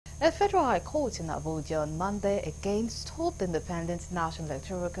A federal high court in Abuja on Monday again stopped the Independent National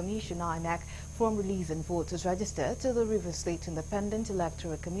Electoral Commission (Inec) from releasing voters registered to the Rivers State Independent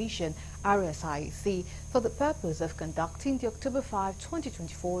Electoral Commission (RSIEC) for the purpose of conducting the October 5,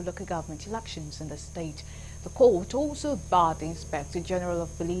 2024 local government elections in the state. The court also barred the Inspector General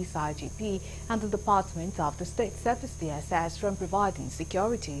of Police (IGP) and the Department of the State Service (DSS) from providing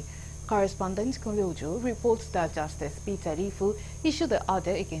security. Correspondent Kunle reports that Justice Peter Ifu issued the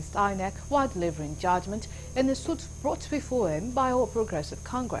order against Inec while delivering judgment in a suit brought before him by All Progressive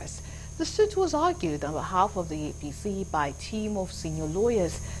Congress. The suit was argued on behalf of the APC by a team of senior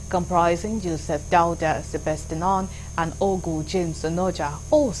lawyers comprising Joseph Dauda Sebastian and Ogo James Onoja,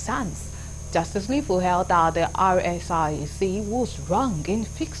 all sons. Justice Ifu held that the RSIEC was wrong in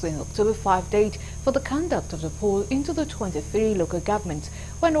fixing October 5 date for the conduct of the poll into the 23 local governments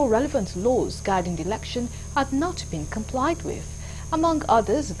when all relevant laws guiding the election had not been complied with. Among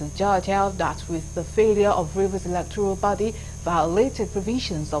others, the judge held that with the failure of Rivers electoral body violated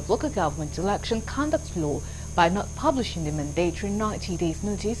provisions of local government election conduct law by not publishing the mandatory 90 days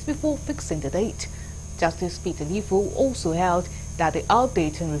notice before fixing the date. Justice Peter Ifu also held that the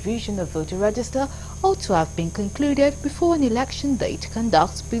update and revision of voter register ought to have been concluded before an election date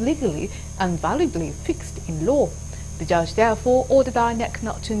conduct be legally and validly fixed in law. The judge therefore ordered Inec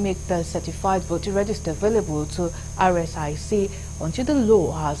not to make the certified voter register available to RSIEC until the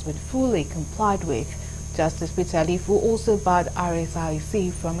law has been fully complied with. Justice Peter Ifu also barred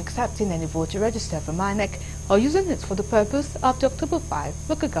RSIEC from accepting any voter register from Inec or using it for the purpose of the October 5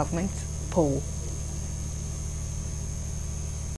 local government poll.